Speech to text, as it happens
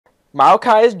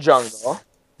Maokai is jungle.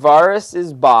 Varus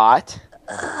is bot.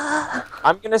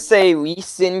 I'm gonna say Lee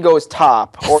Sin goes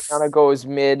top. Orianna goes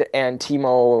mid, and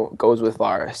Teemo goes with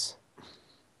Varus.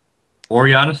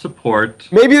 Orianna support.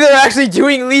 Maybe they're actually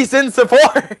doing Lee Sin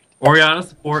support. Orianna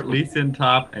support, Lee Sin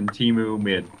top, and Teemu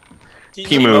mid.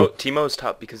 Teemo's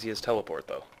top because he has teleport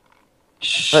though.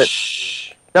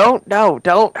 Shh.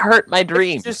 Don't hurt my It's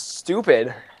dreams. just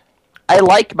stupid. I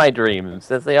like my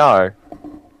dreams as they are.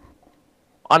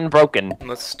 Unbroken.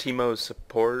 Unless Teemo's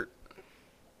support.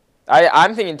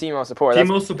 I'm thinking Teemo support.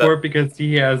 Teemu support because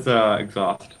he has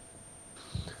exhaust.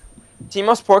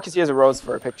 Teemo support because he has a rose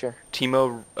for a picture.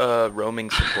 Teemo roaming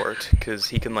support because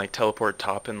he can like teleport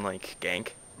top and like gank.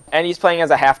 And he's playing as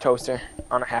a half toaster.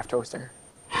 On a half toaster.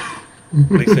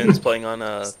 Lee Sin's playing on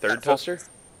a third toaster.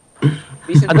 I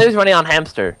thought he was running on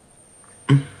hamster.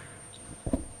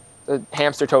 The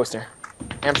hamster toaster.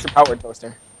 Hamster powered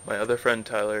toaster. My other friend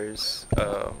Tyler's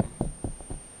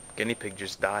guinea pig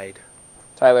just died.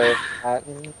 Tyler, is that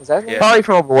his name? Yeah. Probably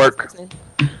from overwork.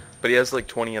 But he has like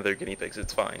 20 other guinea pigs,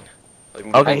 it's fine. Like,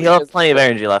 Okay, he'll have plenty of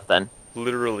energy left then.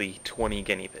 literally 20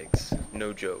 guinea pigs.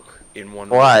 No joke. In one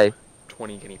Why? room,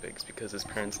 20 guinea pigs because his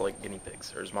parents like guinea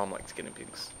pigs, or his mom likes guinea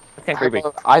pigs. That's kind of creepy.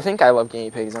 I think I love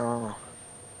guinea pigs. I don't know.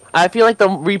 I feel like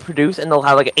they'll reproduce and they'll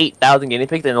have like 8,000 guinea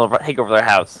pigs and they'll take over their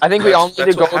house. I think we all need to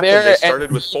That's go what happened. there They started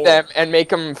and with feed 4. them and make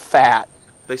them fat.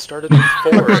 They started with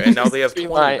 4 and now they have 20.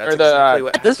 Streamline, That's or the, exactly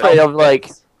what At this happened. rate of like,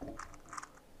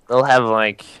 they'll have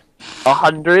like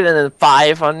 100 and then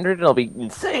 500 and it'll be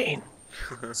insane.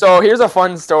 So here's a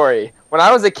fun story. When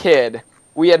I was a kid,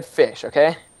 we had fish.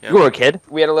 Okay, Yeah. You were a kid.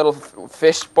 we had a little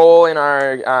fish bowl in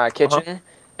our kitchen,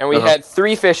 and we had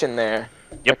 3 fish in there.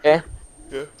 Yep. Okay.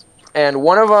 Yeah. And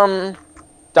one of them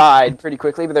died pretty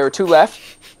quickly, but there were 2 left.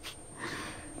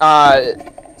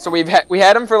 So we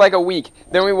had them for like a week.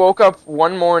 Then we woke up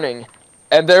one morning,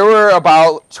 and there were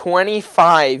about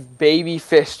 25 baby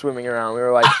fish swimming around. We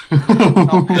were like,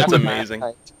 oh, That's a amazing.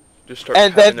 night. Just start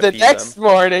And having then to the feed next them.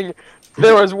 morning,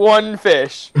 there was 1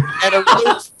 fish and a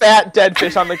really fat dead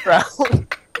fish on the ground.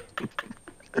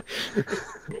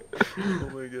 Oh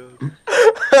my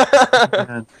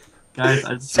god. Guys,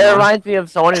 I just It reminds me of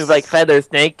someone who like fed their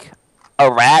snake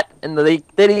a rat and they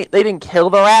didn't kill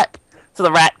the rat, so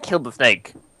the rat killed the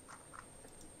snake.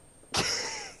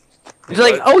 It's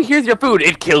like, What? oh, here's your food.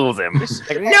 It kills him.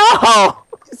 Like, no!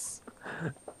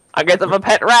 I guess I'm a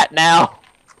pet rat now.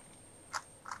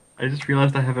 I just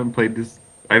realized I haven't played this.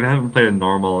 I haven't played a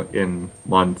normal in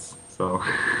months, so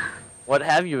What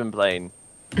have you been playing?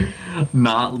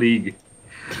 not League.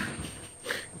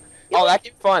 Oh, that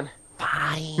game's fun.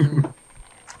 Fine.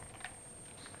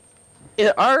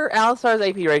 Are Alistar's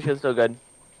AP ratio still good?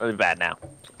 Or is it bad now?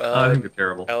 I think they're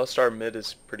terrible. Alistar mid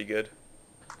is pretty good.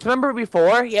 Remember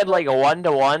before he had like a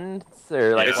 1-to-1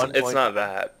 or like It's, 1 it's not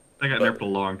that. I got but- nerfed a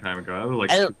long time ago. That was like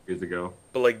I 2 don't- years ago.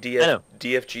 But like I know.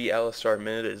 DFG Alistar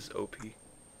mid is OP.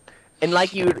 And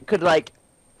like you could like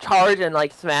charge and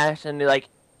like smash and like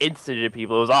instant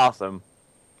people. It was awesome.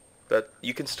 That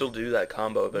you can still do that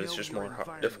combo, but it's just more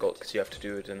difficult because you have to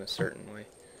do it in a certain way.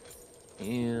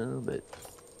 Yeah, but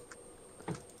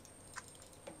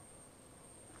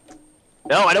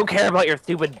no, I don't care about your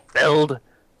stupid build.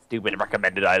 Stupid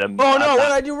recommended item. Oh no, what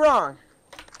did I do wrong?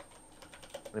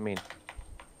 What do you mean?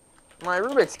 My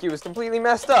Rubik's Cube is completely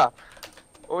messed up.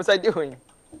 What was I doing?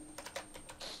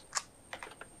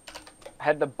 I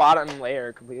had the bottom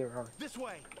layer completely wrong. This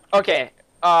way. Okay,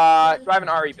 do I have an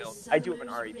RE build? I do have an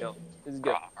RE build. This is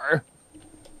good.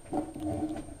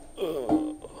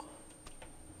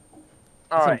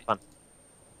 Alright. Fun.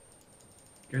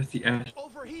 Here's the Ash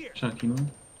Over here. Teemo.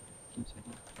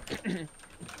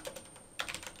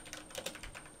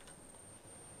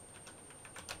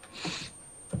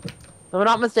 If I'm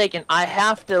not mistaken, I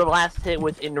have to last hit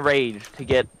with Enrage to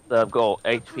get the goal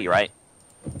HP, right?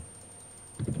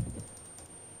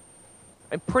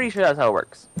 I'm pretty sure that's how it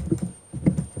works.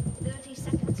 30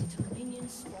 seconds until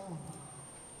minions spawn.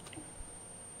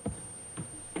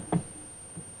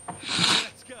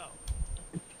 Let's go.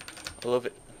 I love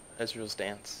it. Ezreal's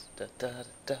dance. Da da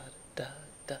da da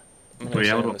da. I'm gonna Oh,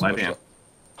 yeah, explain what this about my push dance?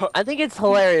 up. I think it's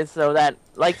hilarious though that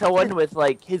like someone with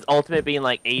like his ultimate being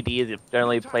like AD is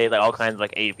generally play like all kinds of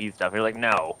like AP stuff. You're like,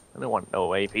 no, I don't want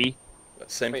no AP.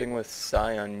 Same thing with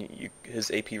Sion.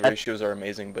 His AP ratios are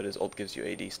amazing, but his ult gives you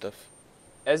AD stuff.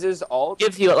 As is all.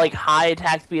 Gives you like high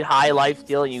attack speed, high life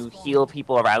steal, and you heal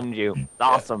people around you. It's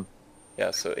awesome. Yeah,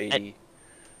 so AD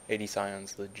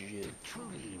Sion's legit.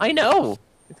 I know.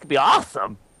 It's gonna be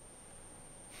awesome.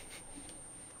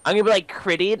 I'm gonna be like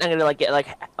critty, and I'm gonna like get like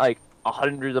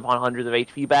hundreds upon hundreds of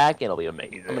HP back, and it'll be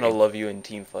amazing. I'm gonna love you in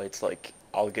team fights like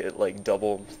I'll get like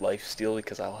double life steal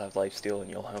because I'll have life steal and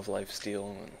you'll have life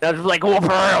steal. And... That's just like, whoop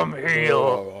him!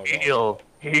 Heal! Heal!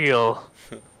 Heal!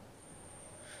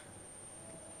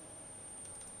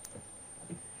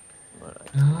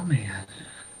 Oh man,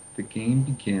 the game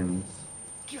begins.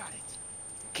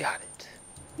 Got it.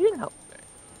 You didn't help me.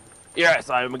 Yes,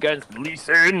 I'm against Lee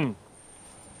Sin!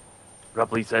 What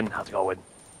up, Lee Sin? How's it going?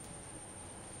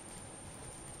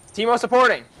 Teemo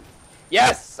supporting.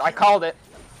 Yes, I called it.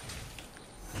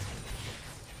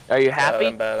 Are you happy?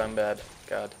 I'm bad.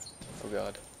 God. Oh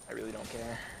god. I really don't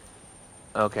care.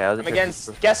 Okay, I was I'm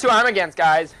against. Guess who I'm against,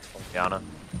 guys? Yana.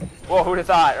 Whoa, who'd have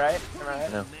thought, right? Am I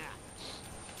right? No.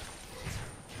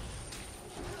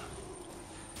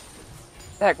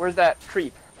 Heck, where's that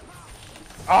creep?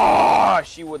 Oh,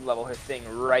 she would level her thing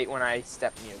right when I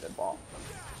stepped near the ball.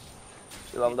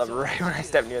 She leveled up right when I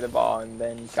stepped near the ball and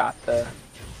then got the...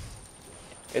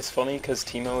 It's funny because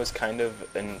Teemo is kind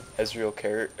of an Ezreal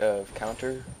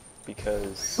counter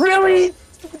because... Really?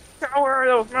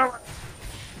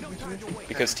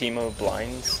 Because Teemo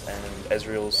blinds and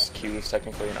Ezreal's Q is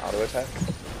technically an auto attack.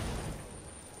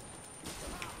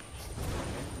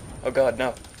 Oh god,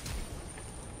 no.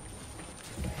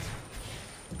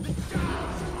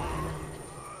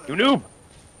 You noob!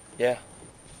 Yeah.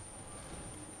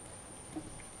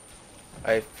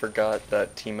 I forgot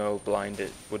that Teemo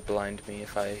would blind me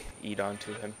if I eat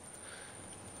onto him.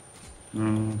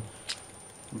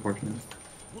 Unfortunate.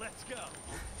 Let's go.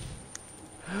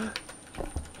 An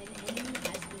enemy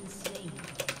has been slain.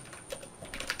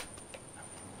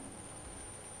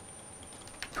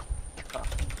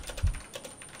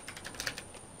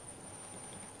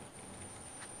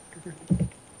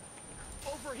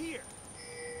 Over here.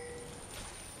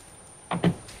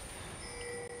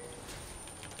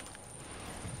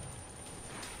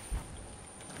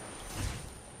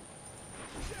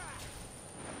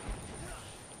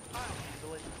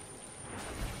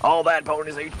 All that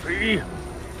bonus HP!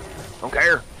 Don't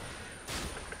care.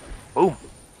 Boom.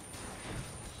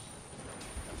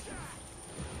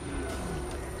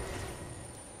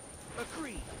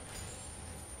 Agree.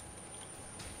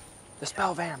 The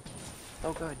spell vamp.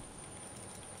 So good.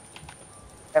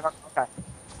 Okay.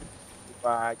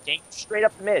 Game straight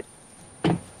up the mid.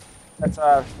 That's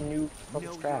a new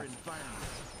strat.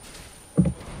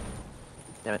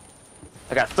 Damn it.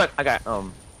 I got stuck.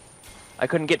 I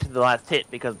couldn't get to the last hit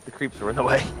because the creeps were in the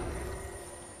way.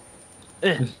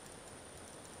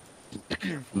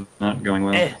 Not going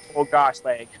well. Oh gosh,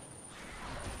 lag.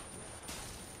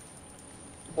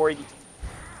 480.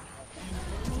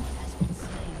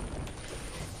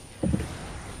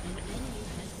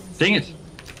 Dang it!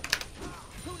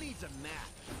 Who needs a map?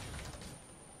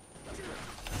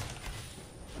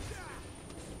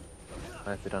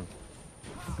 Nicely done.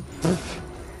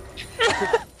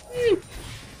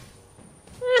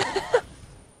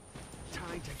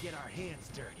 Time to get our hands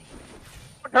dirty.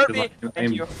 Hurt Because me. I'm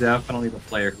Thank you. definitely the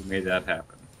player who made that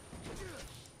happen.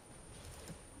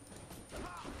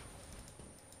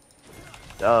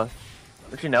 Duh.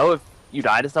 Don't you know if you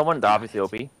die to someone, they're obviously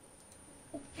OP?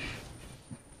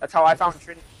 That's how I found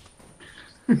Trinity.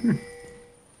 Who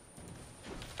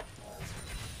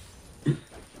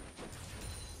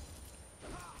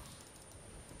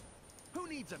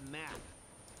needs a map?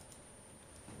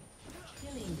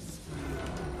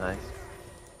 Nice.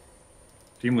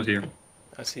 Team was here.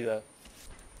 I see that.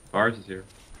 Ours is here.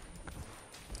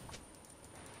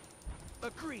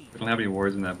 Agree. We don't have any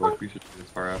wards in that bush. We should be this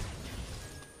far out.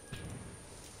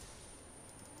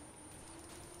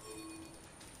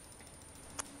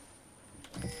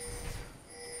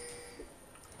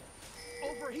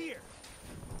 Over here.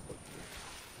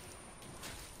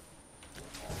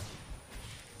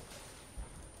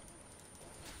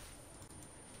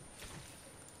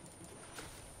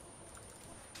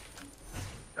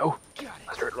 Oh. Got it.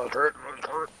 Let's hurt.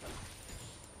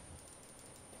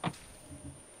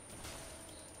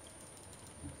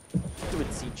 Do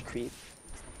it, siege creep.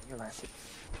 You're last.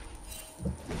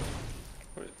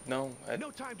 No,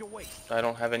 No time to waste. I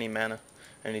don't have any mana,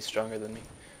 and he's stronger than me.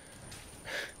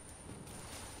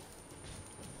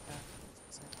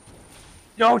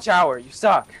 No tower, you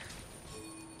suck.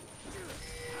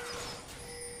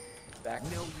 Back.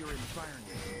 Know your environment.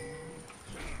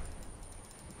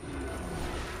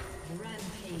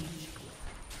 Rampage.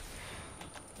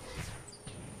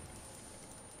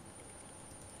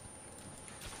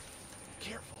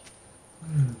 Careful.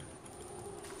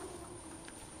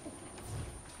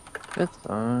 It's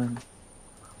fine.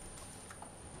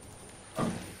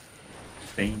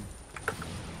 Stain.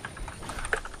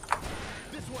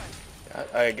 This way.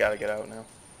 I gotta get out now.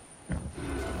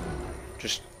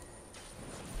 Just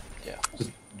Yeah.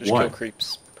 Just Just what? kill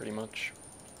creeps, pretty much.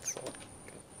 That's all.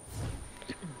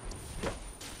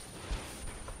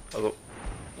 Although,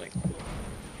 like,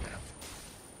 yeah.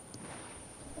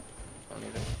 I don't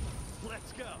even.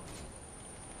 Let's go.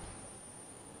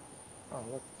 Oh,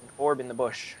 look, an orb in the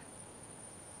bush.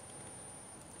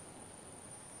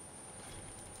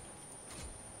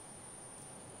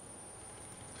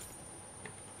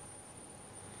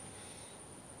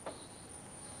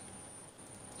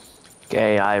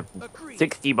 Okay, I have Agreed.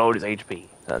 60 bonus HP.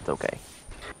 That's okay.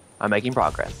 I'm making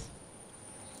progress.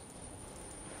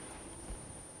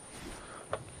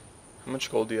 How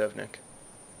much gold do you have, Nick?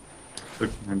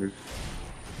 1300.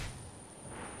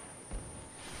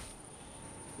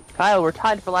 Kyle, we're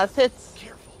tied for last hits.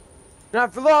 Careful.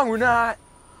 Not for long, we're not.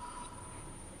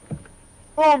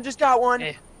 Boom, just got one.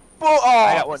 Eh. Boom. Oh,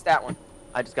 I got one. missed that one.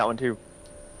 I just got one too.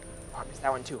 Oh, I missed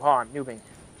that one too. Oh, I'm noobing.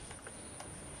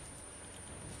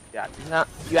 Yeah. Now,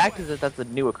 you act as if that's a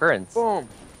new occurrence, Boom.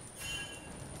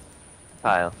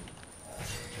 Kyle.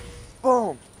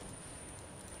 Boom.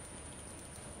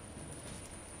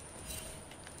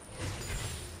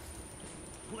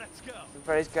 Let's go.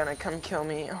 Everybody's gonna come kill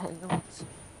me. Oh no.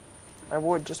 My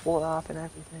ward just wore off and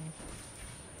everything.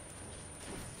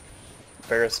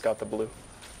 Varus got the blue.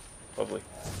 Lovely.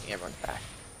 Yeah, everyone's back.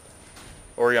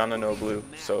 Oriana no blue,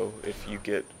 so if you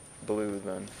get blue,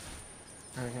 then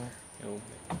Okay. you'll.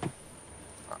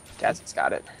 Oh, Jazzy's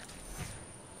got it.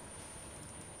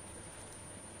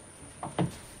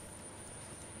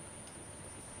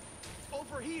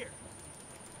 Over here.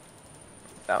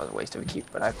 That was a waste of a keep,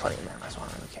 but I have plenty of mana, so I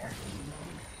don't really care.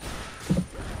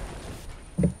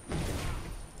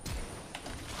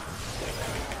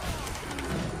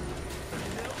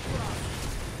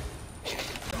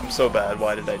 I'm so bad.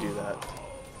 Why did I do that?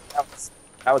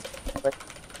 That was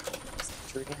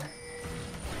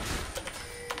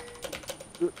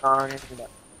Shoot on but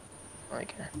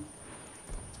like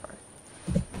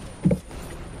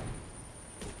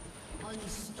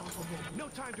Unstoppable. No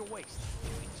time to waste.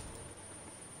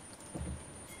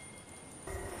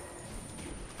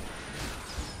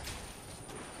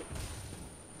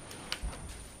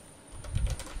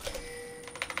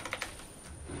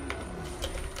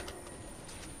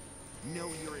 Know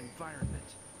your environment.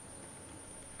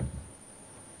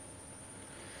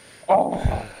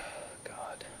 oh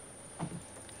God.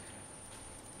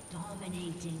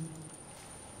 Dominating.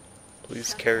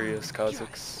 Please carry us,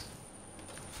 Kha'Zix.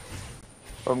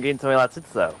 Well, I'm getting so many last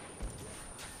hits though.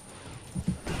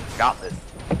 Got this.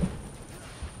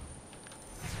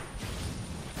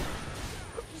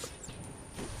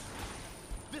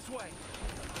 This way.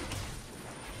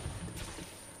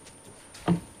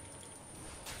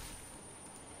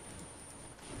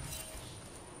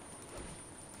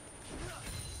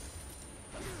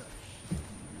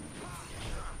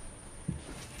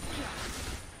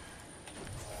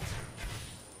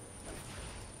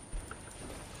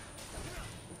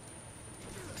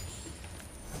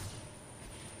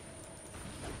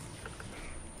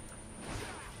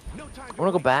 No time I want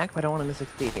to go back, but I don't want to miss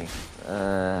XP.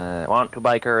 I want to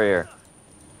buy courier.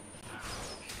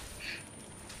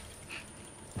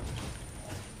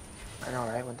 I know,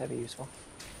 right? Wouldn't that be useful?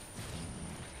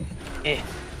 Eh.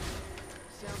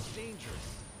 Sounds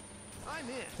dangerous. I'm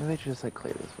in. Maybe I should just like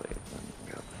clear this way. Then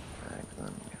go back,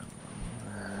 then go.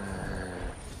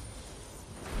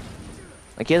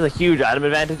 Like he has a huge item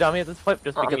advantage on me at this point,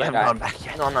 just Oh, I'm because I gonna haven't die. gone back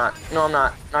yet. No, I'm not. No, I'm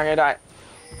not. Not gonna die.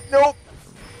 Nope.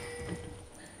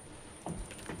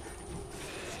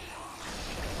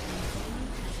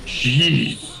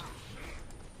 Jeez.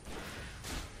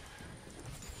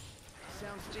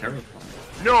 Sounds dangerous.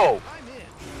 Terrifying. No! I'm in.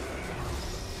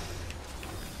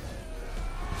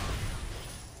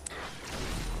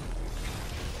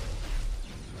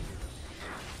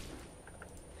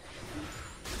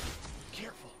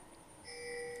 Careful.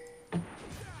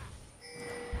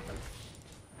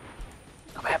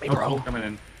 Come at me, Oh, bro. cool, coming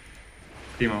in.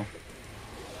 Timo.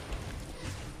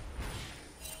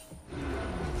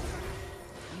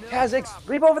 Kha'Zix,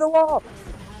 leap over the wall.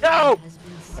 No. Has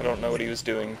been I don't know what he was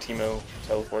doing. Timo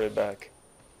teleported back.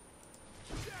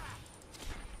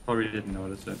 Probably didn't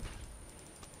notice it.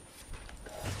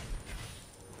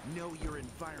 Know your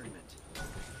environment.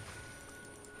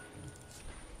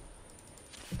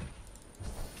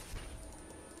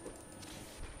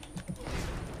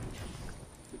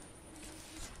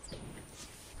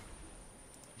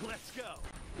 Let's go.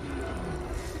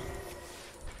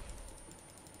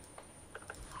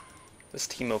 This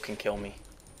Timo can kill me.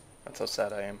 That's how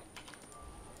sad I am.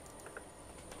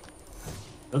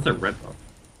 That's a red buff.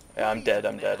 Yeah, I'm dead.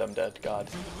 I'm dead. I'm dead. God.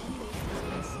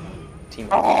 Timo.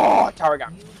 Oh, tower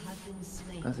got me. You have been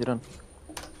slain. How's he done?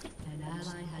 An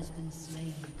ally has been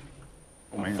slain.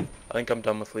 Oh man. I think I'm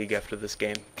done with League after this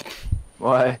game.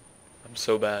 Why? I'm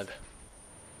so bad.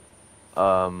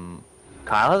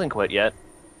 Kyle hasn't quit yet.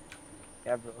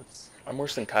 Yeah, bro. It's- I'm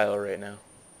worse than Kyle right now.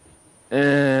 I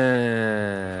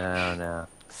don't know.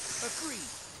 Agreed.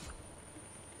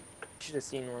 Should have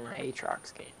seen one of my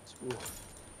Aatrox games. Ooh.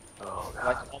 Oh I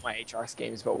like all my Aatrox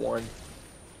games but one.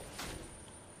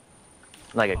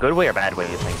 Like a good way or bad way,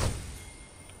 you think?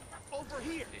 Over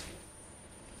here.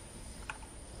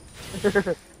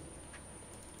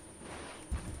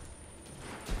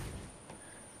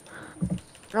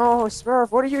 No,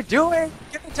 Smurf, what are you doing?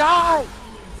 You're gonna die!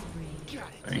 Got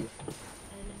it. Dang. An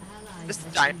ally This has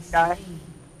been giant guy? slain.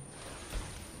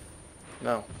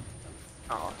 No.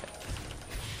 Oh,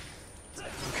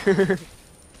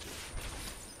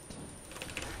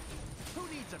 Who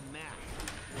needs a map?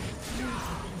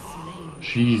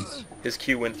 Jeez. His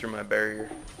Q went through my barrier.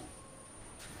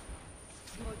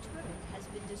 Your turret has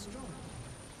been destroyed.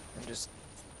 I'm just...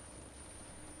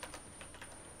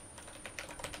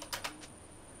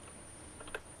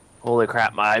 Holy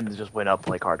crap, my items just went up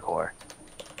like hardcore.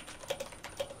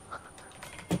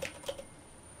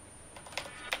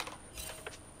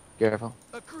 Careful.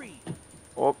 Agreed.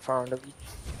 Oh, found him.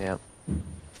 Yeah.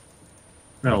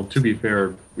 Well, to be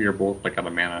fair, we are both like out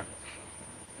of mana.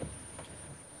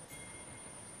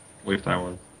 At least I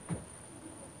was.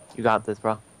 You got this,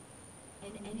 bro.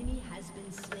 An enemy has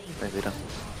been slain. Nicely done.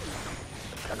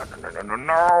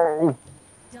 No!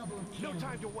 Double No kill.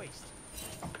 time to waste.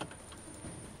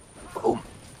 Boom.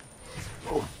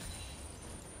 Boom.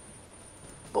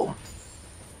 Boom.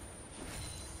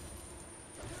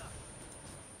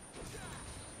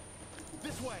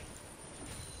 This way.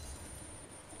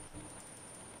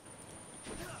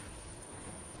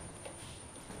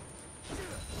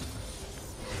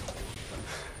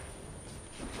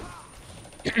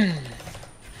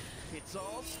 It's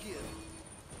all skill.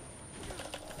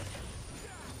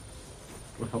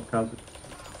 What help cause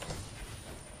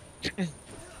it?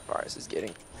 Varus is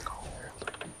getting colder.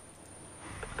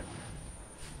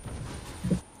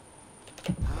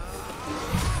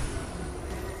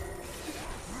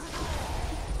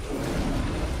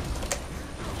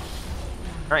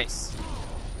 Nice.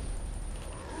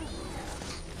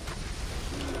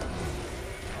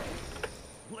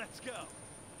 Let's go.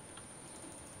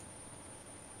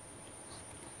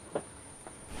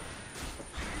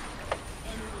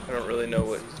 I don't really know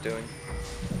what he's doing.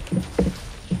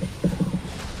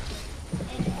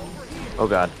 Oh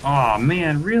god. Oh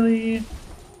man, really?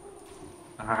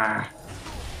 Ah.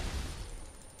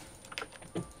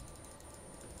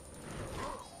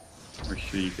 Or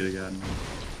sure you could have gotten.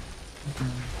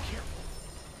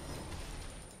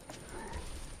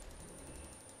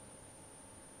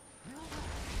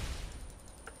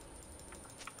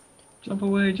 Jump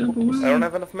away, jump away. I don't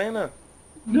have enough mana,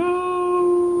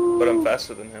 No. but I'm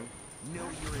faster than him. Know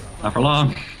your Not for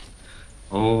long.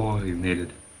 Oh, you made it.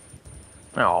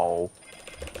 No.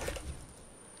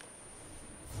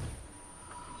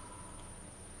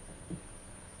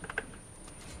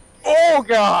 Oh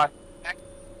god! An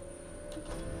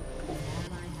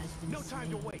ally has been No time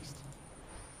to slain. waste.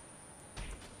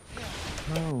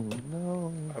 Oh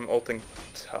no. I'm ulting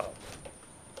top.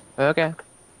 Okay.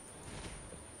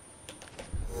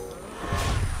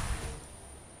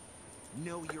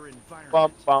 Know your environment.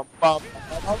 Bum bum bum.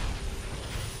 bum.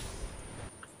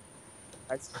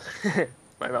 Nice.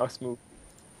 My mouse moved.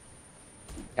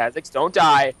 Kazakhs, don't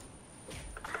die.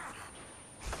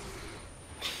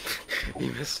 He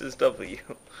missed his W.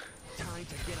 Time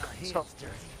to get our hands So-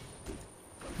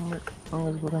 dirty. An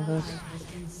ally has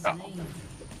been slain.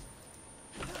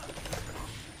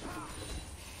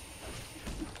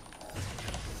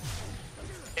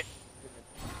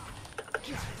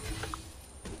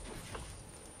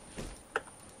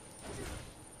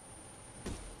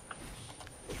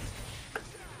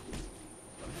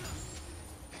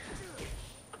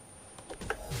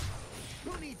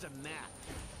 Who needs a map?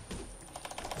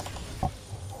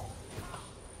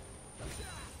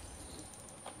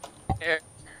 Eh,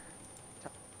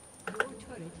 Your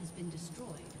turret has been destroyed.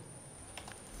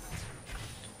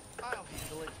 I'll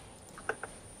handle it.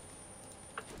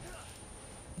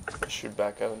 I should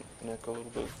back out Nick a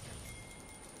little bit.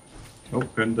 Oh,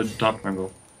 and the top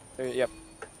jungle. Yep.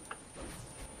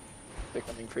 They're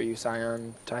coming for you,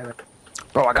 Scion, Tyler.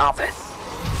 Bro, I got this!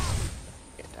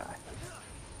 Can't die.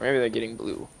 Or maybe they're getting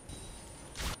blue.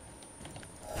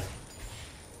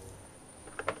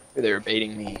 Or they were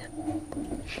baiting me.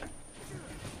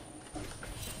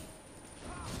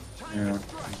 Yeah.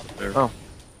 There. Oh.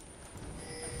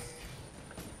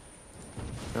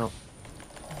 No.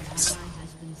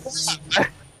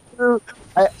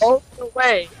 I opened the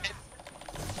way.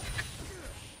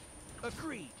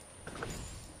 Agreed.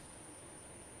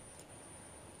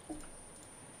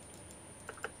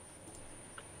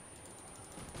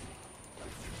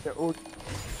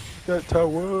 That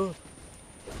tower.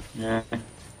 Yeah. At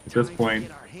this Time to point,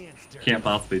 get our hands dirty. can't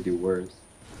possibly do worse.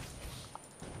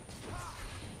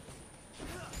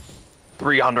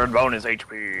 300 bonus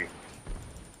HP.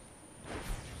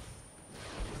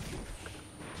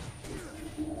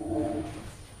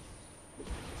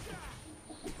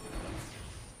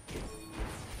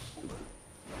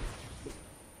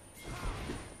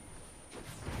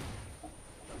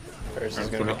 First is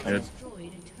Alright, gonna so be coming.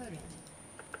 Destroyed a turret.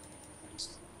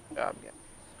 Job, yeah.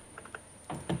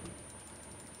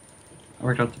 That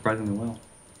worked out surprisingly well.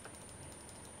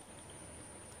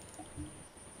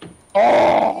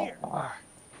 Oh!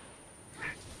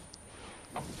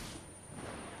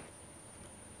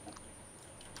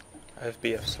 I have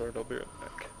BF sword. I'll be right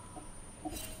back.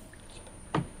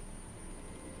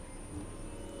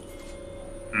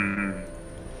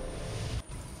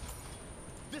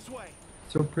 This way.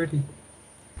 So pretty.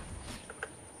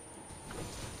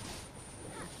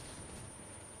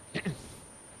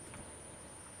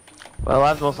 Well,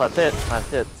 that's most that's it.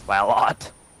 That's it. By a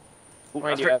lot. Ooh, How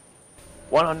many do you have?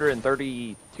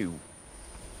 132.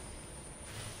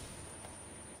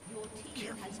 Your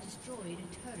team has destroyed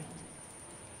a turret.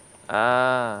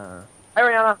 Ah. Hi,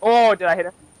 Rihanna. Oh, did I hit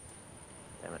him?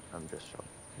 Damn it, I'm just showing.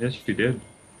 Yes, you did.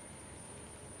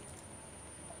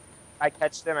 I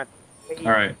catch them at.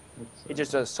 Alright. It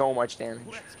just does so much damage.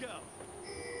 Let's go.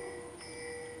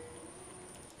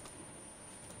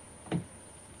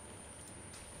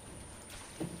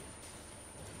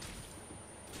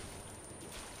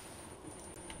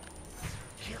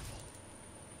 Careful.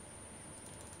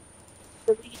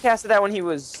 He casted that when he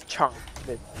was chunked.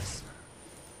 An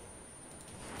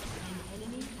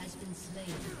enemy has been slain.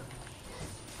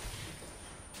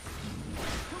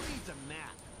 Who needs a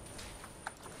map?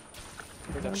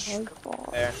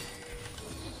 There.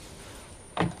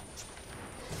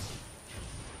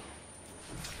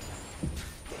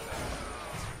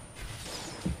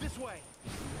 This way.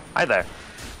 Hi there.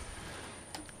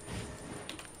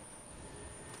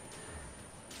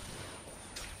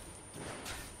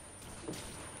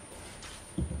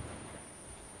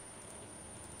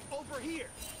 Over here.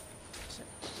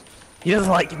 He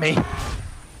doesn't like me.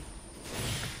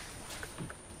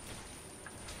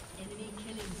 Enemy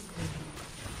killing spree.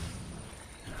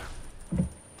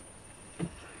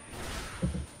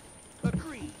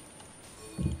 Agreed.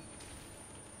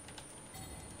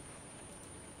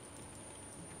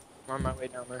 I'm on my way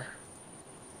down there.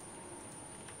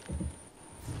 Be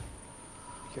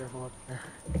careful up there.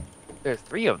 There's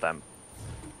 3 of them.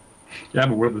 Yeah,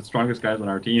 but we're the strongest guys on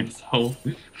our team, so.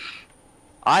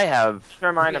 I have.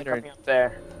 Never mind, I'm 300 coming up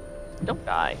there. Don't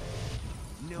die.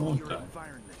 Know Won't your die.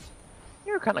 environment.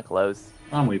 You're kind of close.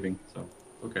 I'm leaving, so.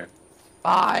 Okay.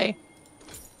 Bye.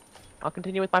 I'll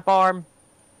continue with my farm.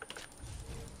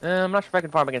 I'm not sure if I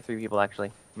can farm against 3 people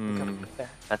actually. Coming up there.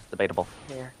 That's debatable.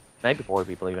 Here. Maybe 4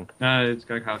 people even. It's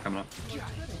got Kyle coming up. Your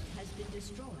turret has been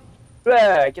destroyed.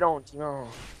 Blah, get on, Timo.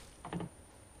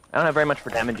 I don't have very much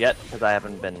for damage yet because I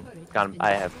haven't been gone.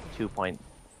 I have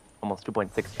almost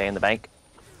 2.6k in the bank.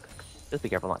 Just be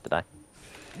careful not to die.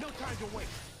 No time to waste.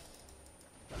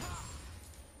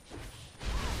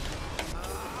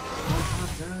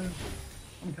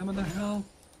 I'm coming to help.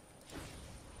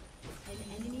 An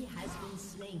enemy has been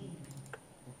slain.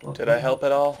 Did I help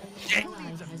at all? An ally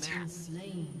has been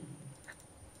slain.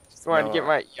 Just wanted to get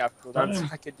my cooldown so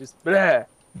I could just blah. An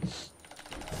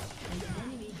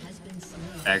enemy has been slain.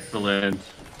 Excellent.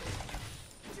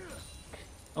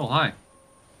 Oh, hi.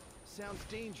 Sounds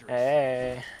dangerous.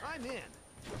 Hey. I'm in.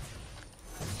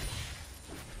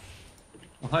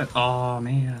 Oh, hi. Oh,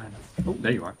 man. Oh,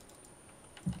 there you are.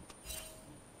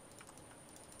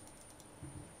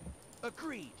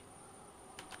 Agreed.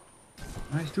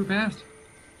 Nice, too fast.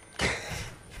 I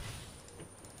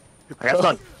got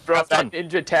stunned. Drop that Done.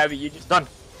 ninja tabby, you just Done.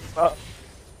 oh.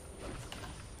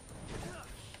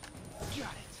 Got it.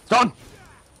 Stun!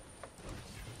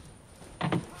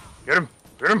 Get him!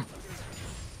 Get him!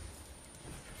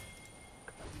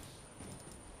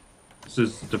 This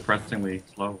is depressingly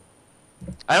slow.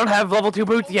 I don't have level 2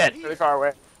 boots yet! really far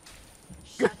away.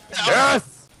 Shut down.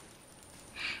 Yes!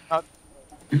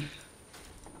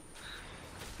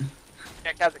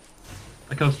 Yeah, Kazakh.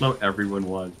 Like how slow everyone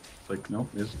was. It's like, nope,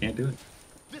 we just can't do it.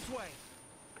 This way.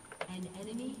 An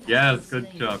enemy has Yes, been good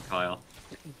slain. job, Kyle.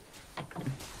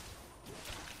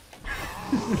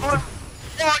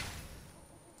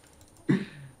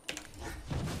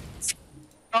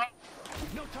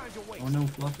 time to waste. Oh no,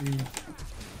 Fluffy.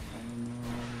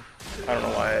 I don't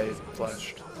know why I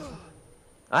flashed.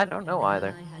 I don't know either.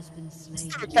 Ally has been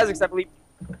slain. Kazakhs, I believe.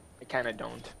 I kind of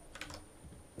don't.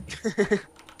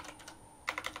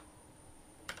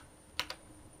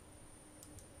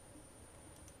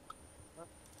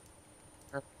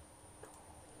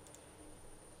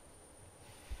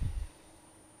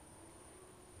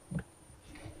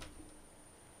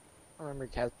 I remember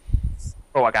Kazakhs.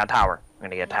 Oh, I got a tower. I'm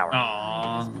gonna get a tower.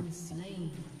 Aww. Been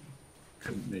slain.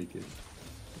 Couldn't make it.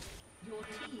 Your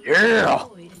team Yeah.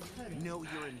 destroyed a turret. Know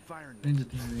your environment.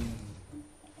 Legendary.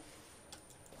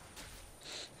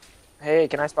 Hey,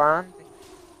 can I spawn?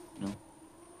 No.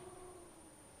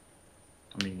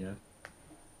 I mean, yeah.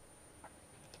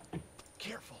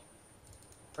 Careful.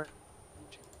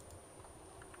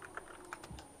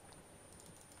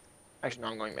 Actually, no,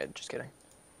 I'm going mid. Just kidding.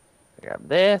 Grab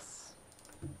this.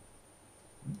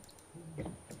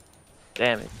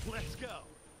 Damn it. Let's go.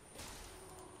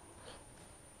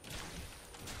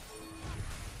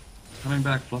 Coming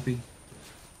back, Fluffy.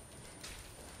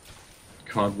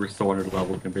 God, we're so under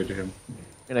level compared to him.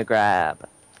 Gonna grab.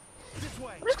 This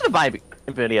way. I'm just gonna buy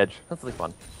Infinity Edge. That's really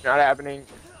fun. Not happening.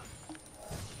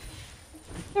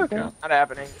 There we go. Yeah. Not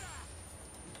happening.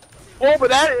 Oh, but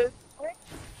that is.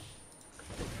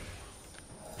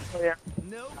 Oh yeah.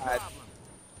 No God. problem.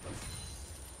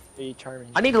 Be charming.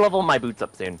 I need to level my boots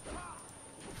up soon.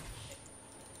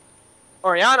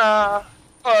 Oriana.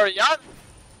 Oriana.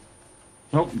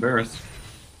 Oh, embarrassed.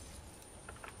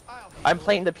 I'll I'm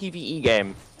playing the PvE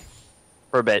game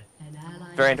for a bit. An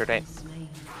ally Very has been entertaining. slain.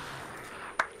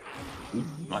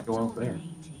 Not going up there.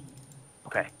 Dominating.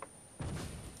 Okay.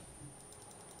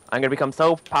 I'm gonna become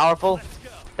so powerful Let's go.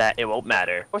 that it won't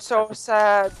matter. Oh, so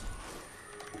sad.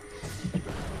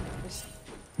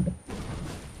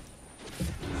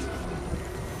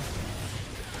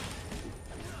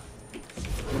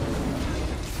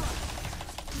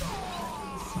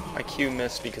 My Q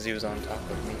missed because he was on top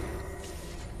of me.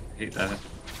 Hate that.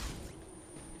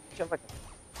 Jump like.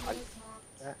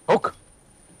 Poke!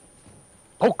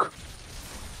 Poke!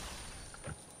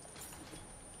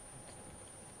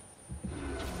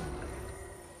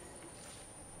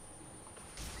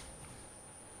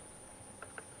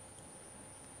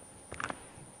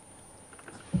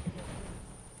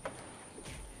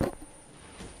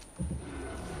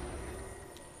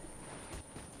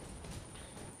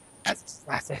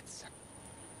 That's it.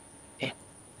 Yeah.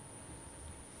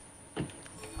 I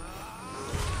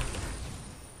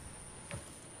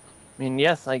mean,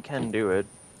 yes, I can do it,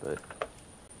 but...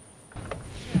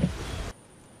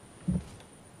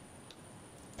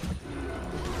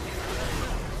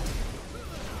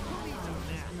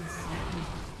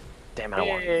 Damn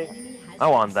it, I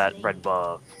want that red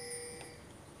buff.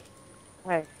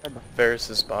 Hey.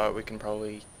 Varus' bot, we can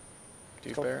probably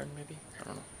do Cool. Baron, maybe? I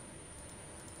don't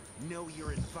know. Know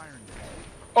your environment.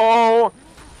 Oh.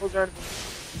 Hold on.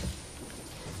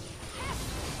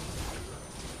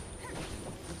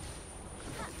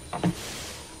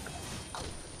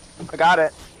 I got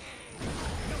it.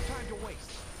 No time to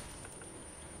waste.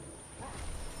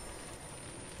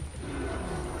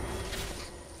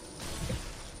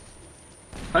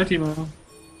 Hi, Timo.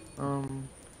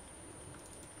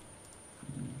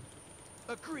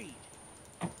 Agreed.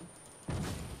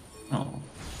 Oh.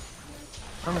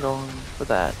 I'm going for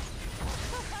that.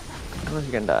 Unless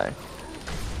you can die.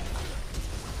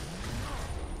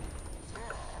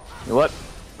 You know what?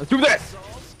 Let's do this! It's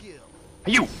all skill.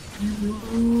 Hey, you!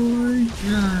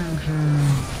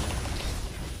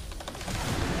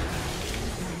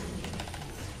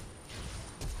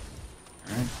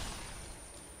 Alright.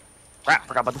 Crap,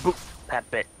 forgot about the boot. That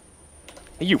bit.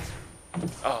 Hey, you!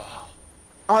 Oh,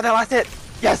 Oh, that last hit.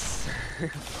 Yes.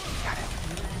 Got it.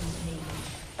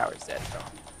 Tower's dead, though.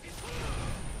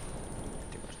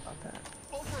 Too much about that.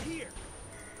 Over here.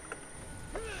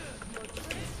 Your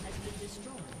turret has been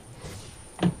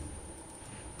destroyed.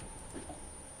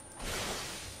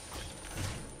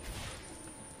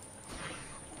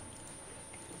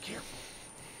 Careful.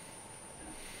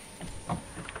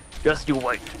 Just you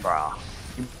wait, brah.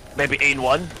 You maybe aim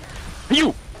one. Hey,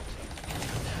 you!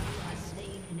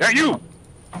 Yeah, you!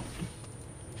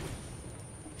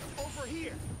 Over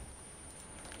here.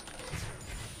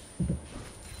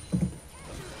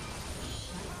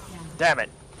 Damn it.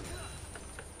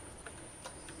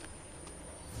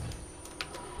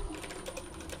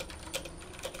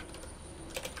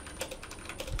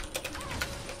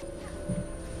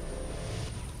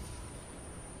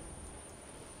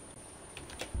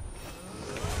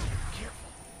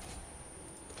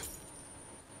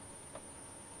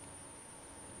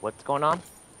 What's going on?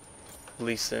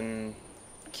 Lee Sin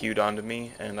queued onto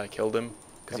me, and I killed him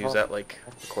because he was at like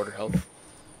a quarter health.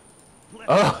 Let's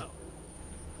Oh. go.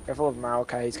 Careful of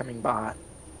Maokai, he's coming bot.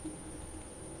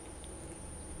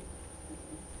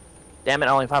 Damn it,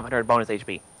 only 500 bonus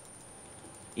HP.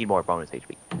 Need more bonus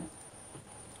HP.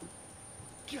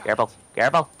 Careful,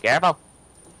 careful, careful.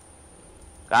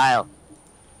 Kyle.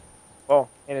 Oh,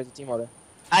 and there's a team there.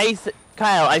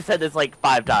 Kyle, I said this like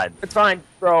 5 times. It's fine,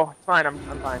 bro. It's fine. I'm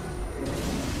fine.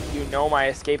 You know my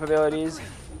escape abilities.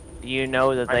 Do you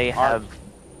know that they I'm have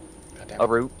God damn a it.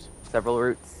 route? Several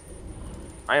routes?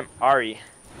 I am Ari.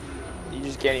 You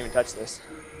just can't even touch this.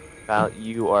 Kyle,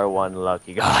 you are one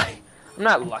lucky guy. I'm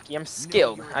not lucky. I'm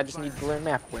skilled. I just need to learn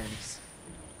map awareness.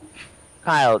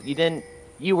 Kyle, you didn't.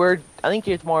 You were. I think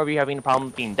it's more of you having a problem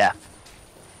with being deaf.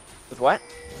 With what?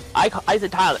 I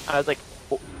said Tyler. I was like,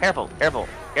 oh, careful, careful,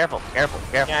 careful, careful,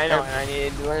 careful. Yeah, I know. careful. And I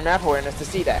needed to learn map awareness to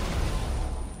see that.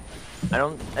 I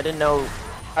didn't know.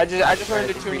 I just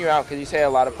learned to tune you out because you say a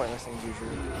lot of pointless things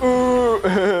usually.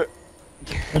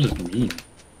 What does it mean?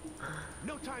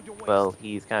 No time to waste. Well,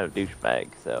 he's kind of a douchebag,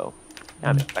 so.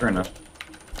 I'm Fair expecting enough.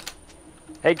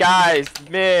 Hey guys,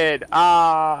 mid.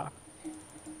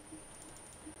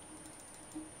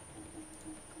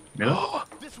 Middle?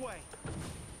 This way.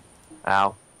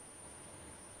 Ow.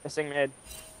 Missing mid.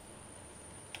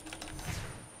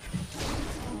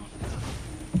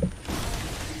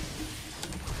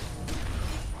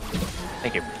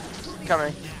 Thank you.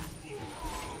 Coming. An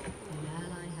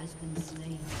ally has been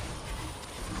slain.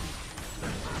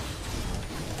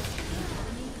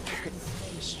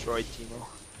 Destroyed Timo.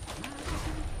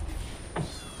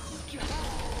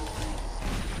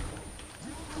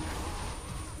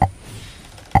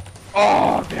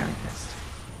 Oh, damn missed.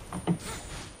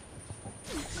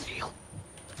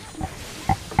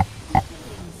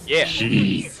 Yeah.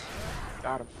 Jeez.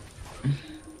 Got him.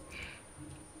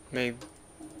 Maybe.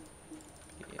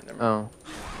 Yeah, never mind. Oh.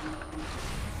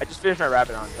 I just finished my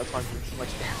rabbit on. That's why I'm doing so much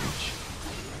damage.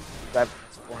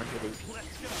 Rabbit's 400 AP.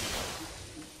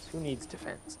 Who needs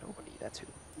defense? Nobody. That's who.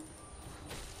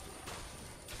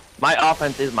 My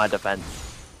offense is my defense.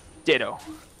 Ditto.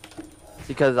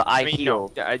 Because I mean,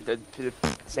 heal. no.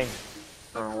 Same.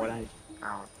 I don't know what I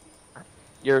don't.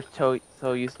 You're so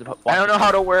used to. I don't know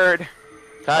how to word.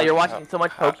 Kyle, you're watching so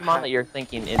much Pokemon that you're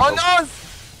thinking in. Oh no!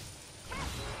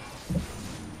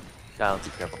 Kyle, be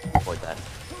careful. Avoid that.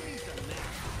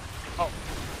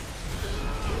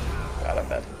 God, I'm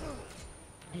bad.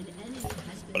 An enemy has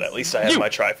been But at least I have my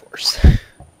Triforce.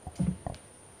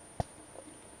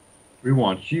 We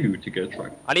want you to get a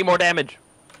truck. I need more damage.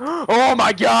 Oh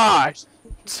my gosh!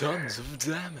 Tons of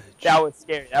damage. That was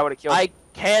scary. That would have killed me. I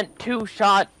can't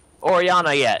two-shot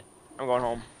Oriana yet. I'm going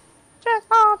home. Just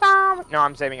hold on. No,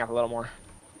 I'm saving up a little more.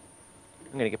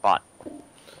 I'm gonna get bought.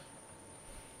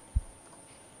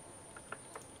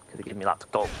 Because it gives me lots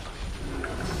of gold.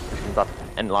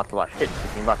 And lots of hits. It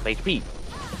gives me lots of HP.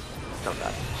 Don't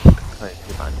die. Alright,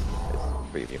 you're fine.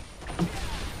 There's 3 of you.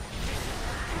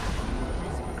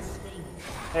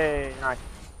 Hey, nice.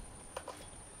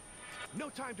 No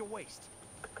time to waste.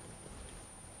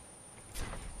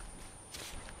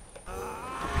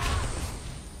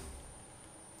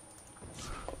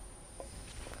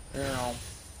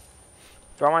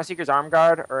 Do I want a Seeker's Arm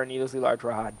Guard or a needlessly large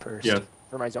rod first? Yes.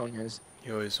 For my Zonias.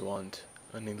 You always want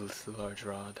a needlessly large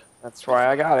rod. That's why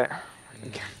I got it.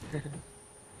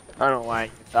 I don't know why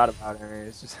you thought about it.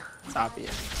 It's just, it's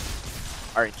obvious.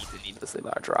 I already need the needlessly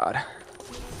large rod.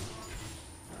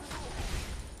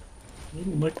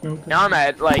 Now I'm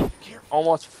at like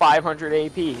almost 500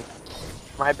 AP.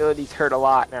 My abilities hurt a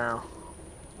lot now.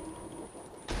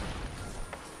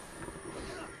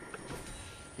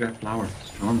 You got flower.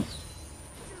 It's enormous.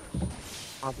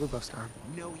 Oh, blue buff's gone.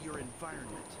 Know your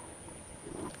environment.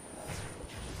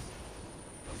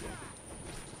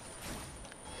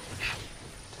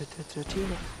 This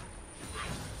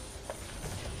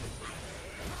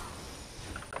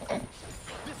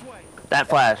way. That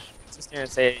flash. Just gonna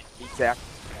say exact.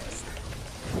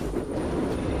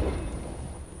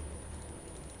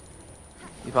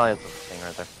 You probably have something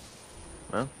right there.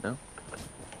 No? No?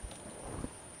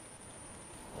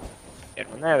 Get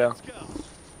one there though. Let's go.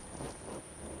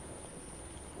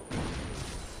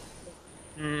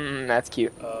 That's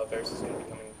cute. Varus is going to be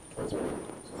coming towards me, so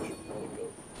I should probably go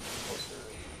closer.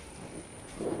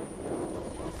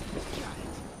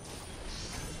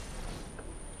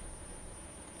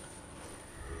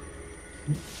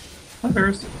 Hi,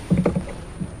 Varus.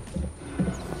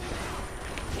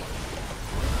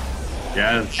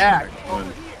 Yes. Yeah.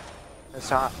 Excellent. It's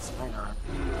not. Hang on.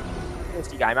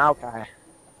 Misty guy, Maokai.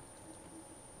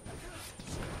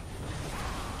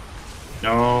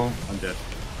 No, I'm dead.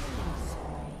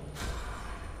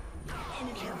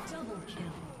 kill.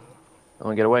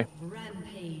 Don't get away.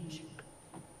 Rampage.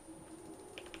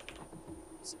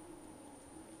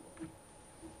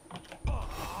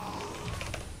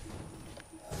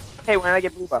 Hey, when did I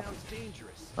get blue buff? Sounds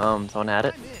dangerous. Someone had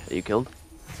it that you killed.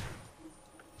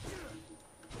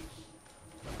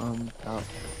 Oh.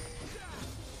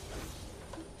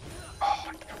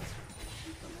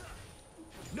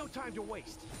 No time to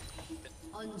waste.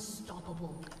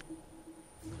 Unstoppable.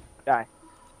 Die.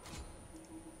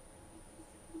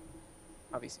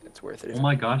 Obviously, it's worth it. Oh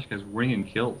my gosh, guys, we're winning in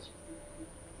kills.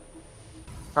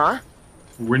 Huh?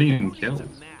 We're winning in kills.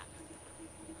 It's a map.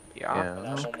 Yeah. And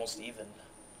I'm almost even.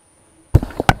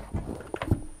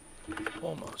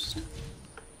 Almost.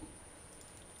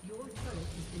 Your turret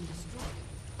has been destroyed.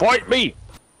 Fight me!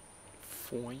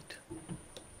 Point.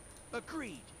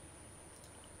 Agreed.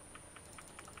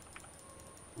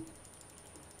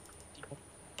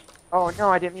 Oh no,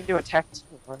 I didn't mean to attack Timo.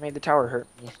 I made the tower hurt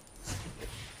me.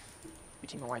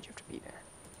 Timo, why'd you have to be there?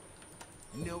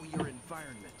 Know your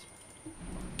environment.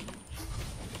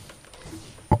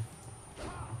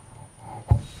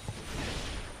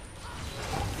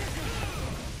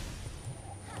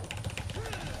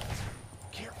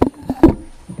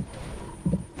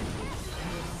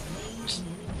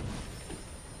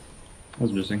 I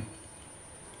was missing.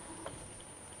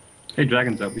 Hey,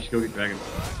 dragon's up. We should go get dragons.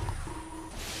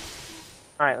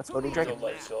 Alright, let's go do dragon. The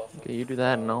lights off. Okay, you do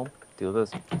that and I'll do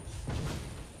this. Things.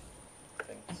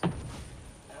 Now,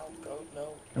 go, no.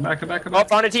 Come back, come back, come Oh, back.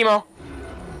 found a Timo!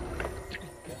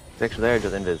 It's actually there,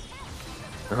 just invis.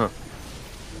 Uh-huh.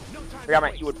 No time Forgot to my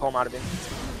waste. E would pull him out of it.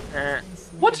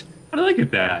 What? How did I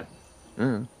get that?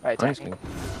 By attacking. Interesting.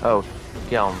 Oh,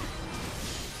 yeah.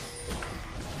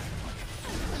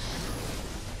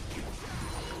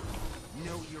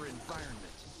 Know your environment.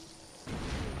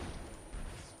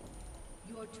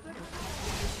 Your turret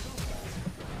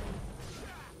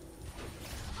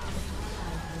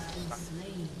has been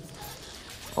slain.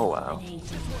 Oh wow. Dominating.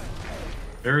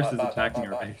 Varus is attacking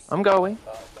our base. I'm going.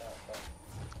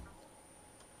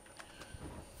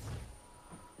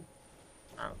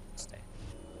 Oh, stay.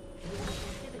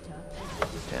 Inhibitor has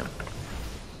been Damn.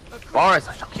 Boris,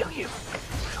 I shall kill you. You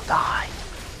shall die.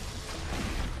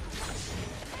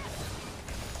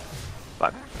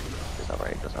 Fuck. Just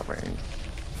operating.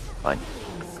 Fine.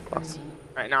 Boss.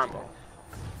 Alright, now I'm going.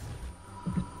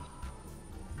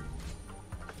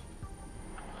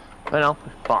 Then I'll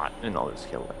push bot and I'll just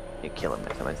kill him. You kill him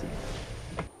next time I see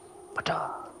you.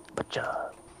 Bacha.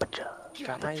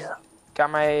 Got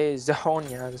my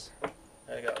Zahonias.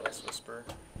 I got this whisper.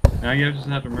 Now you just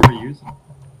have to remember to use them.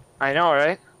 I know,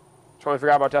 right? Totally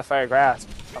forgot about Deathfire Grasp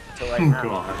up until right Oh now.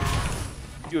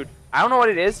 god. Dude, I don't know what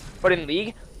it is, but in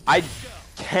League, I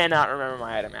cannot remember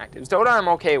my item actives. Dota I'm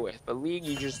okay with, but League,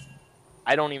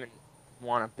 I don't even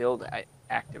want to build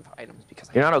active items because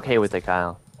You're not okay with it,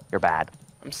 Kyle. You're bad.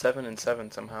 I'm 7 and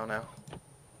 7 somehow now.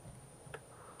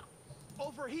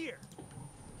 Over here.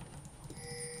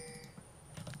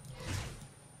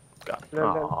 Got it.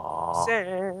 Aww.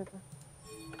 Sad.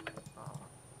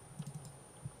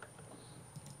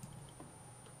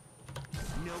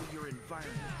 Know your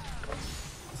environment.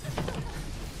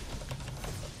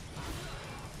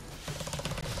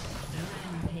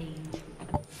 rampage.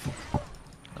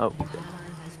 Oh, Ally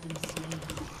has been slain.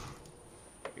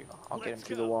 Here you go. I'll get him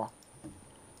through the wall.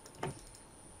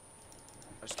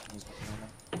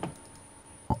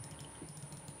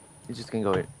 he's just gonna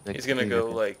go. He's gonna go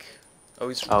like. Oh,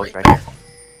 he's Oh, right it's right there. here.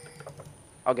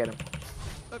 I'll get him.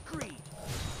 Agreed.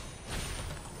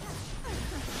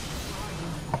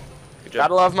 Good Gotta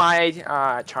job. love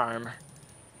my charm.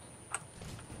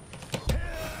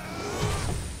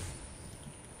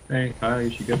 Hey, Kyle, you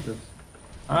should get this.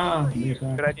 Ah, me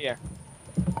attack. Good idea.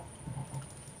 I'm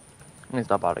gonna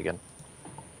stop out again.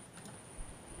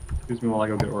 Excuse me while I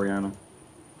go get Oriana.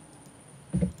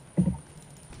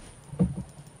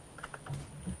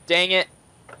 Dang it.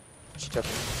 She took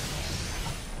it.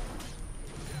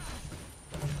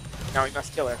 Now we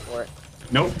must kill her for it.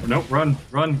 Nope, nope, run,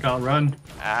 Kyle, run.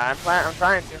 I'm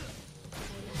trying to. An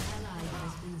ally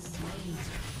has been slain.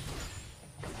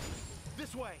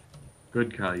 This way.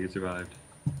 Good, Kyle, you survived.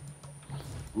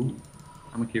 Ooh,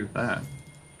 I'm okay with that.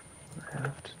 I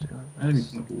have to do I need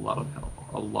a lot of help.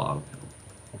 A lot of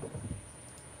help.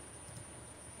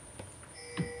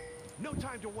 No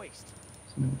time to waste.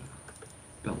 Some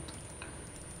belt.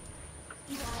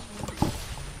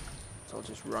 So I'll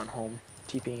just run home.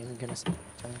 TP isn't gonna spend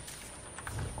time.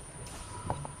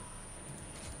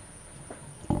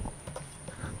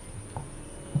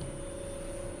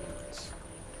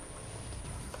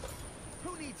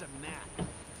 Who needs a map?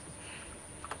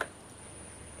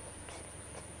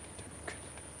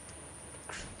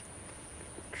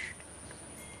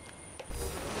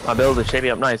 My build is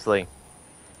shaping up nicely.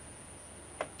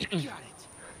 Got it.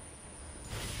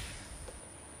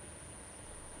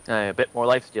 A bit more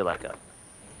lifesteal I got.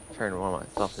 Turn one of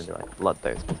myself into like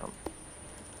bloodthirst or something.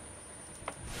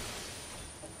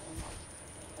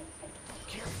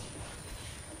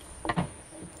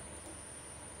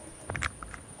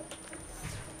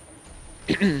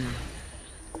 Okay.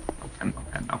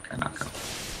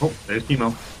 Oh, there's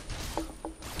Timo.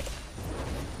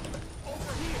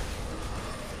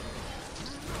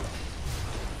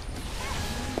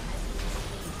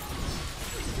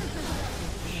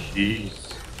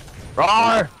 Jeez.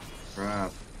 Roar!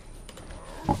 Crap.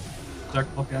 Stuck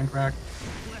Fluffy on crack.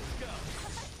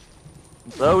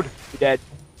 Load. You dead.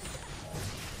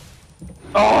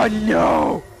 Oh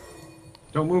no!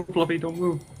 Don't move, Fluffy, don't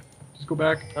move. Just go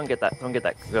back. Don't get that. Don't get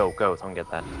that. Go. Don't get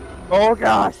that. Oh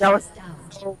gosh, that was Down.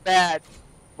 so bad.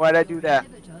 Why'd I do that?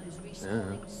 Inhibitor is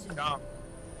respawning soon. No.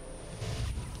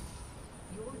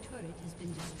 Your turret has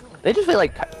been destroyed. They just feel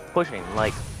like pushing,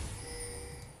 like.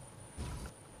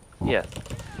 Yes.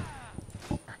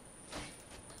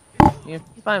 If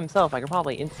he's by himself, I could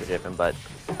probably insta-dip him, but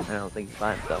I don't think he's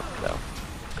by himself, so.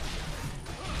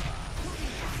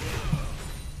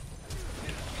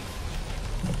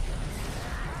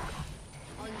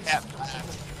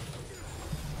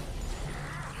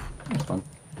 That's fun.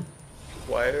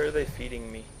 Why are they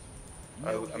feeding me?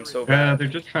 I'm so Yeah, bad. they're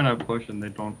just trying to push and they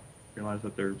don't realize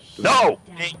that they're... No!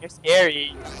 Dang, you're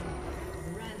scary.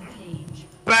 Rampage.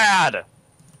 Bad!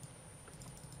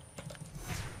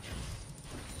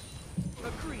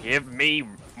 Agreed. Give me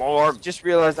more. Just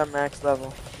realized I'm max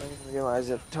level. I didn't even realize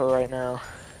it till right now.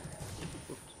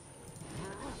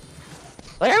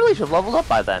 Like, I really should have leveled up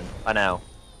by then. By now.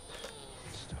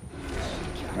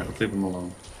 Alright, let's leave them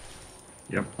alone.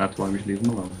 Yep, that's why we should leave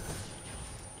them alone.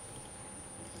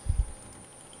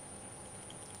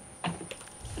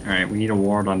 Alright, we need a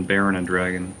ward on Baron and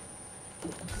Dragon.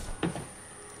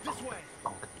 This way.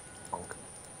 Bonk.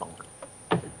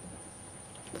 Bonk.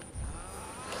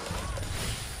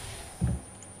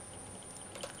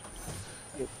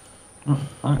 Oh,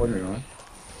 hi, there you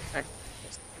are.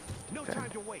 No time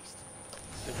to waste.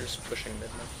 They're just pushing mid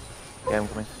now. Yeah, I'm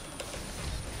coming.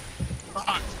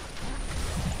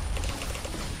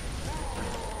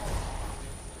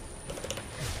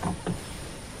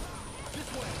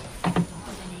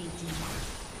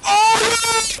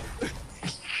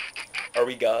 Are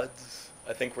we gods?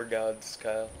 I think we're gods,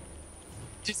 Kyle.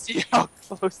 Did you see how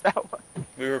close that was?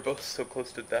 We were both so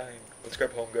close to dying. Let's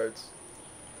grab home guards.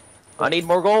 I need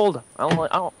more gold.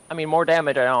 I mean, more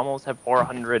damage. I almost have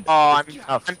 400. Oh,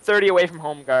 Tough. I'm 30 away from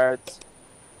home guards.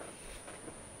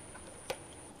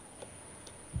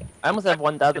 I almost have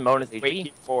 1,000 bonus HP.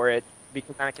 Wait for it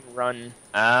because I can run.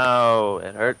 Ow,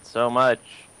 it hurts so much.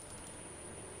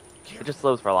 It just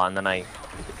slows for a lot, and then I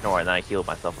ignore it, and then I heal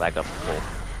myself back up to full.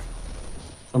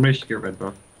 Somebody should get red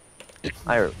buff. Yeah.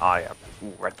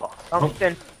 Ooh, red buff.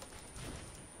 Something.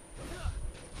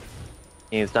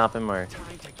 Can you stop him, or?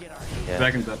 Time to get our hands. Yeah.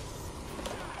 Dragon's up.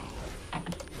 An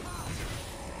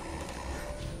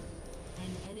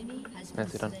enemy has been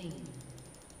Nicely done. slain.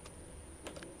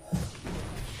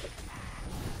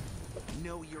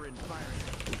 Know your environment.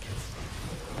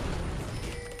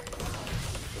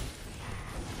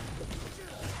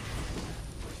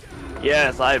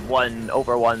 Yes, I've won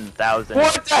over 1,000.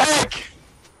 What the heck?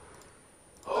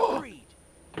 Agreed.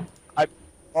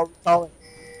 What?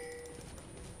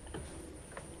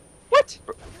 What?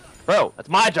 Bro, that's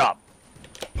my job.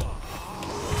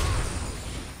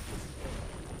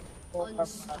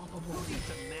 Unstoppable.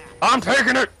 I'm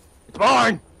taking it. It's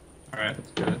mine. Alright,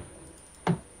 let's get it.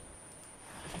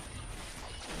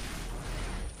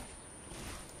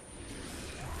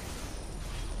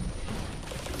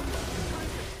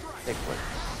 Take one.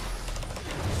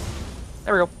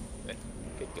 There we go. Good.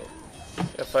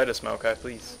 Yeah, fight us, Maokai,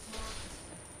 please.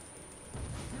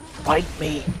 Fight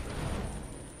me. You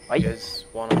Fight. guys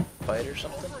want to fight or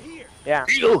something? Over here. Yeah.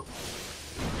 Heal.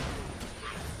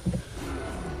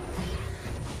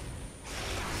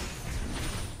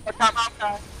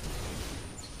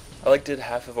 I like did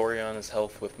half of Oriana's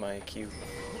health with my Q.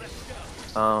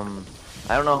 I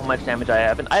don't know how much damage I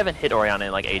haven't hit Oriana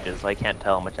in like ages, so I can't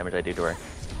tell how much damage I do to her.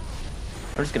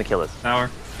 I'm just gonna kill this. Tower.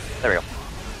 There we go.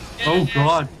 Oh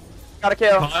god. Got a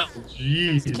kill. Kyle,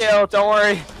 jeez. Kill, don't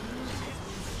worry.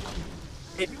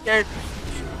 Hit me there.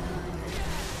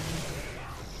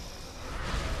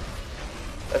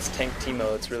 That's tank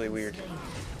Teemo, it's really weird.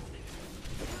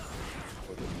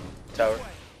 Tower.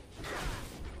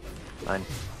 Fine.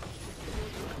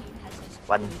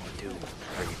 1, 2,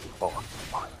 3, 4,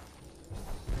 5.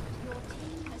 Your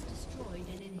team has destroyed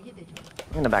an inhibitor.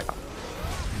 I'm gonna back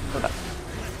off. Go back.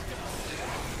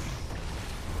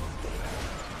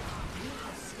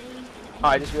 Oh,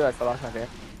 I just realized I lost my bear.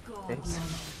 Thanks.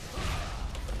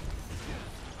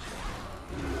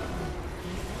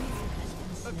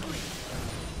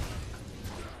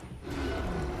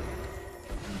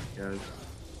 Guys.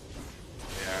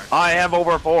 I have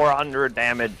over 400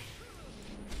 damage.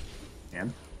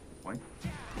 And? Point.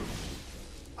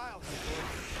 I'll handle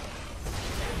it.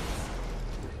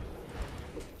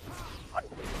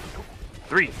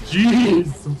 3,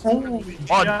 Jeez! Holy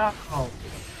One. cow!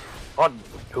 1,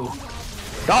 2.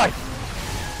 Die!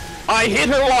 I hit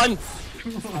her once!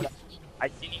 I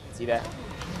didn't even see that.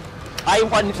 I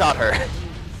one-shot her.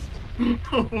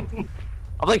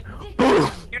 I'm like, boom!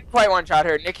 You didn't quite one-shot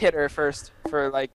her. Nick hit her first for like